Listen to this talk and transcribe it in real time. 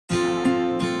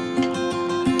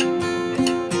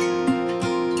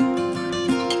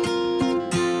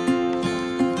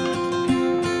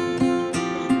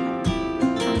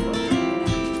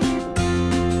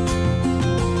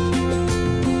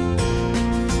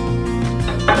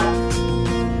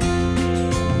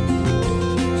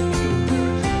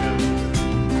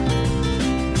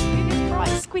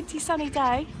sunny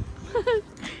day.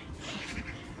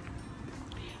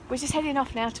 We're just heading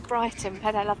off now to Brighton. We've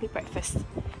had our lovely breakfast.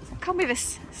 So come with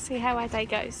us, see how our day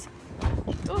goes.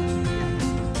 Ooh.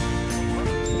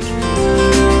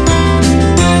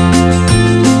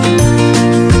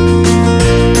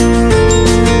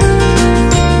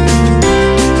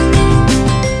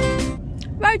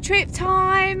 Trip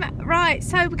time. Right,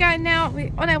 so we're going now,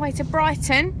 we're on our way to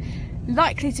Brighton,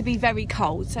 likely to be very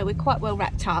cold, so we're quite well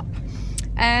wrapped up,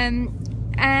 and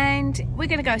we're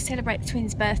going to go celebrate the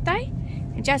twins' birthday.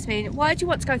 And Jasmine, why do you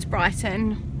want to go to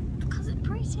Brighton? Because it's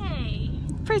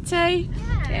Pretty?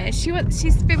 Yeah.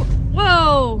 She's been,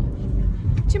 whoa,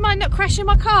 do you mind not crashing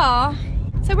my car?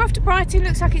 So we're off to Brighton.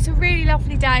 Looks like it's a really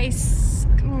lovely day. Is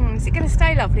it going to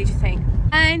stay lovely, do you think?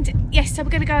 And yes, so we're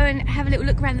going to go and have a little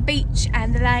look around the beach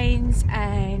and the lanes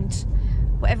and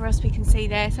whatever else we can see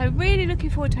there. So really looking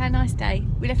forward to our nice day.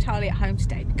 We left Harley at home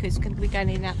today because we're going to be going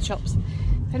in and out the shops.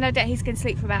 So no doubt he's going to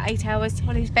sleep for about 8 hours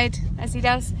on his bed, as he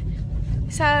does.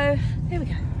 So there we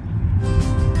go.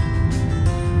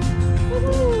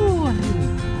 Ooh.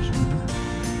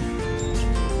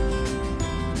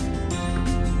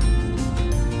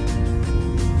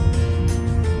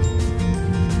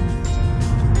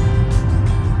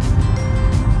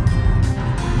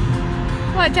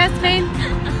 What, Jasmine?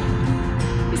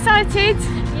 Excited?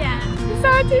 Yeah.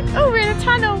 Excited? Oh, we're in a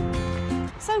tunnel.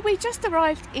 So we just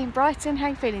arrived in Brighton. How are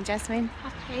you feeling, Jasmine?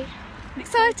 Happy.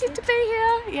 Excited to be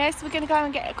here. Yes, we're going to go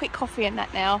and get a quick coffee and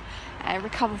that now and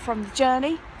recover from the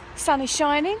journey. The sun is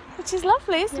shining, which is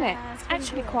lovely, isn't it? It's really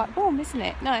actually warm. quite warm, isn't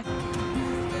it? No.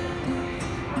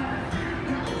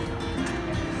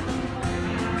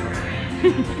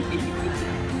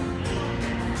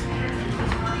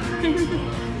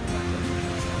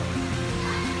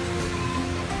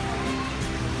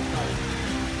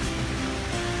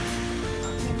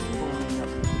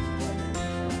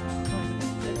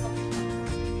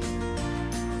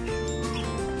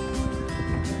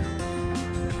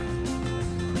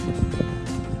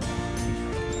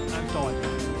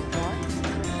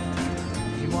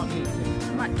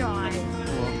 Might die.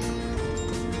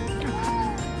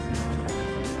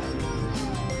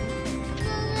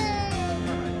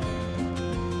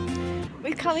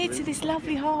 We've come into this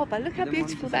lovely harbour. Look how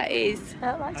beautiful that is.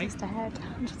 Felt like just ahead.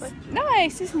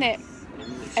 Nice, isn't it?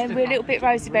 And we're a little bit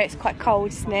rosy, but it's quite cold,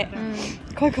 isn't it?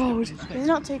 Quite cold. It's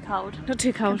not too cold. Not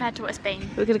too cold. Compared to what it's been.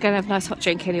 We're going to go and have a nice hot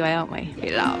drink anyway, aren't we? It'll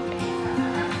be lovely.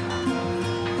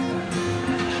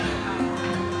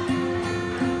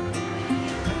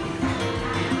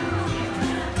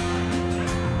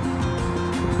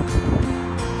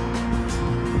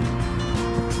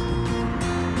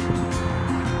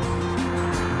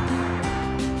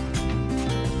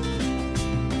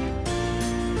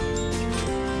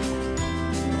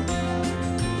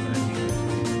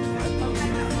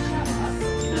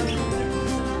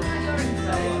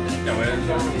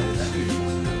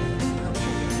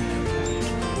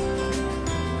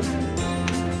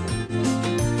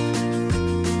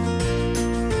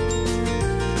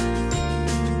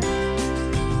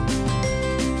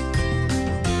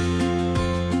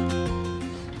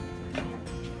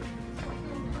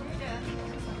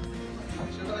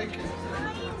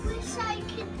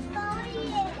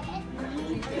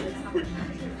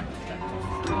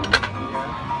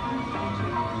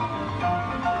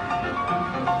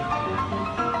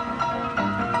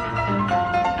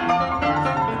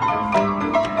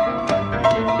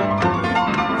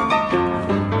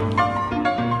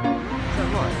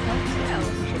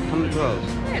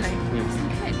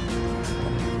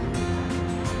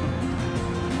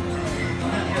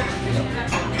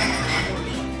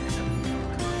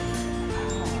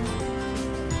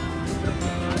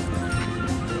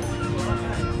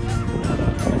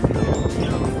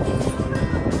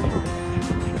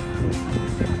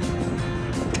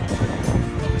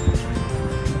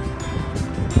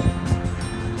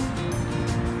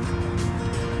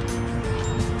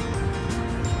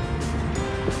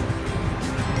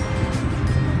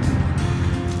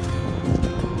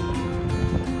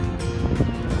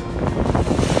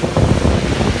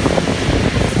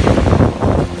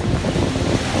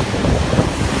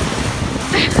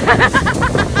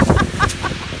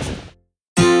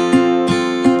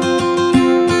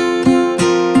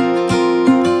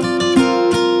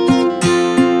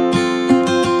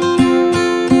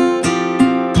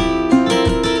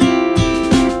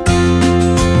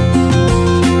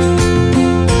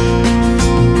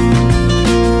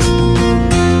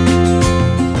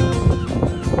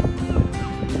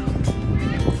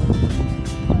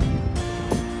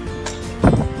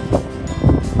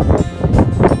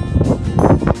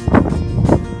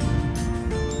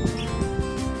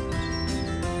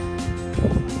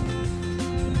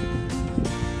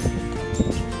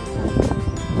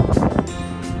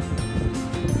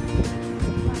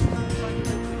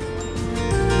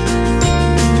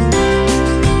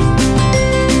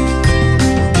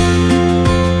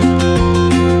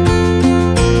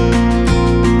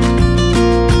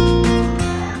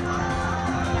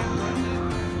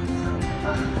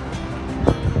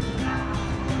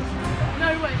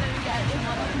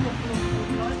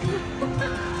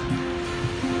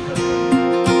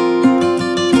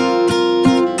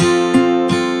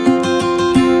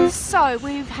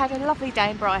 had a lovely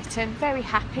day in Brighton, very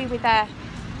happy with a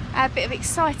bit of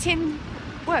exciting,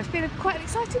 well, it's been quite an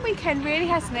exciting weekend really,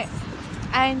 hasn't it?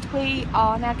 And we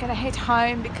are now going to head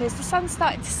home because the sun's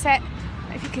starting to set.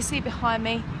 If you can see behind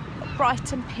me,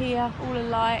 Brighton pier all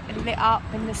alight and lit up,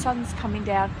 and the sun's coming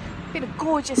down. Been a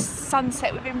gorgeous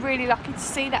sunset. We've been really lucky to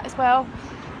see that as well.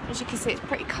 As you can see, it's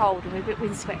pretty cold and we're a bit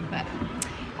windswept, but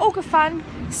all good fun.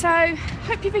 So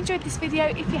hope you've enjoyed this video.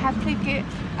 If you have, please give it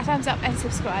a thumbs up and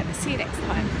subscribe. See you next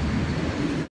time.